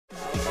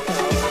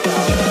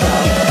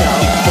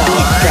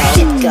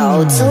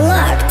Mode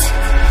select.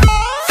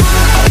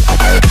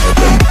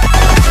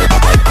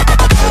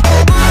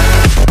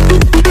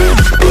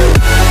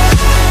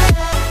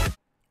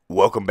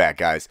 Welcome back,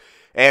 guys,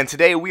 and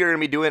today we are going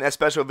to be doing a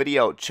special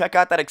video. Check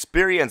out that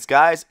experience,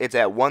 guys. It's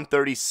at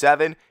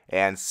 137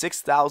 and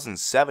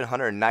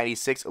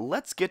 6,796.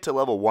 Let's get to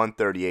level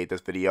 138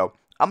 this video.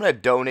 I'm going to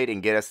donate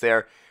and get us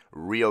there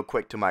real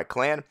quick to my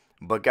clan,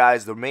 but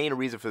guys, the main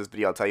reason for this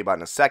video I'll tell you about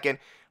in a second.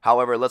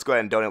 However, let's go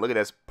ahead and donate. Look at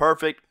this.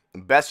 Perfect.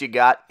 Best you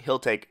got. He'll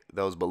take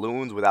those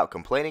balloons without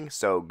complaining,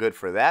 so good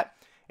for that.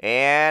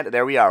 And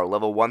there we are,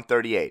 level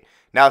 138.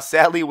 Now,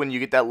 sadly, when you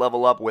get that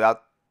level up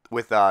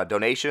with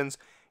donations,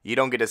 you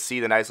don't get to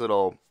see the nice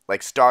little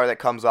star that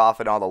comes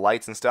off and all the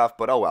lights and stuff,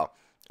 but oh well.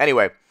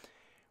 Anyway,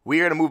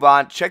 we're going to move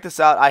on. Check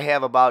this out. I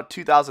have about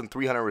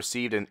 2,300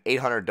 received and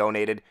 800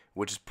 donated,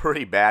 which is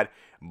pretty bad,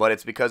 but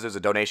it's because there's a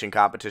donation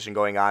competition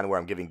going on where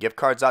I'm giving gift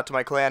cards out to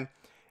my clan,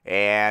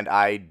 and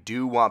I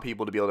do want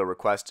people to be able to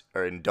request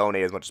or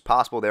donate as much as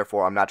possible.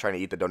 Therefore, I'm not trying to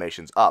eat the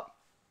donations up.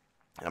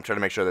 I'm trying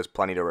to make sure there's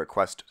plenty to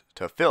request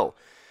to fill.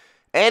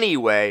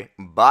 Anyway,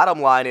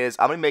 bottom line is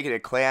I'm going to be making a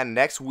clan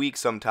next week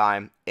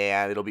sometime,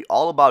 and it'll be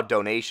all about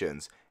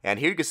donations. And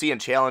here you can see in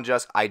Challenge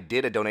Us, I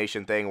did a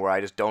donation thing where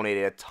I just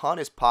donated a ton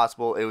as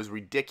possible. It was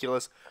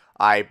ridiculous.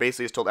 I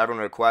basically just told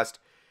everyone to request.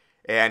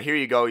 And here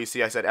you go. You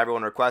see I said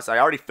everyone request. I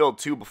already filled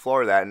 2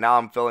 before that, and now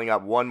I'm filling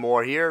up 1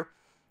 more here,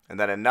 and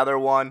then another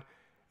one,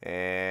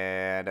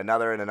 and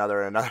another, and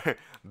another, and another.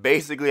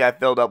 Basically, I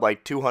filled up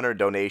like 200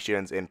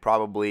 donations in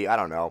probably, I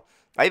don't know.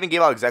 I even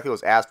gave out exactly what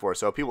was asked for.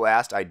 So if people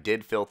asked, I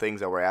did fill things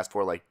that were asked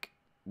for. Like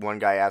one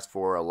guy asked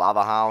for a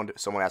lava hound.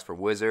 Someone asked for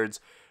wizards.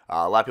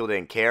 A lot of people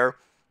didn't care.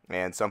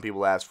 And some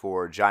people asked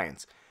for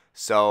giants.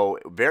 So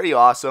very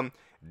awesome.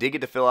 Did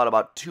get to fill out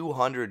about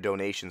 200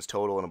 donations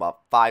total in about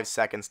 5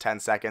 seconds,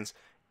 10 seconds.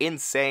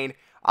 Insane.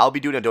 I'll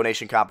be doing a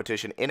donation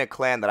competition in a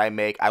clan that I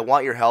make. I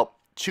want your help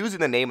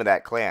choosing the name of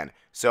that clan.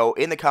 So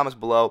in the comments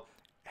below,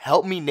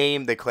 help me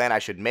name the clan I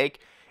should make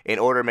in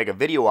order to make a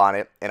video on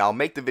it, and I'll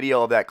make the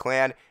video of that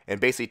clan and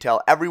basically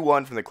tell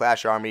everyone from the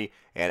Clash Army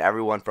and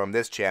everyone from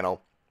this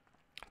channel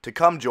to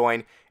come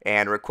join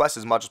and request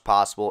as much as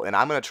possible, and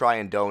I'm going to try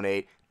and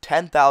donate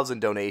 10,000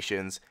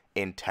 donations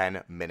in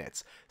 10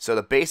 minutes. So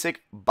the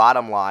basic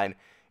bottom line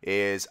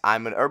is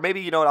or maybe,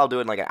 you know what, I'll do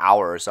it in like an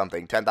hour or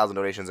something, 10,000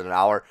 donations in an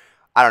hour.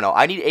 I don't know.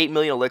 I need 8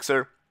 million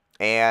elixir,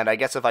 and I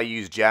guess if I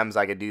use gems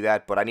I could do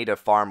that, but I need to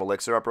farm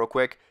elixir up real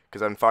quick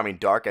because I'm farming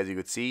dark, as you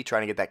could see,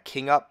 trying to get that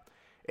king up.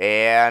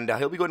 And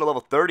he'll be going to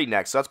level 30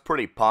 next, so that's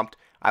pretty pumped.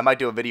 I might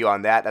do a video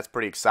on that. That's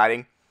pretty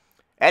exciting.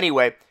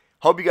 Anyway,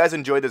 hope you guys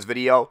enjoyed this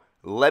video.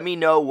 Let me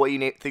know what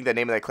you think the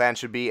name of that clan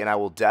should be, and I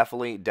will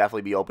definitely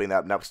be opening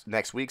that up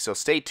next week. So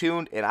stay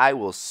tuned, and I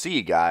will see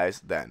you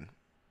guys then.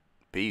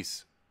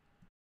 Peace.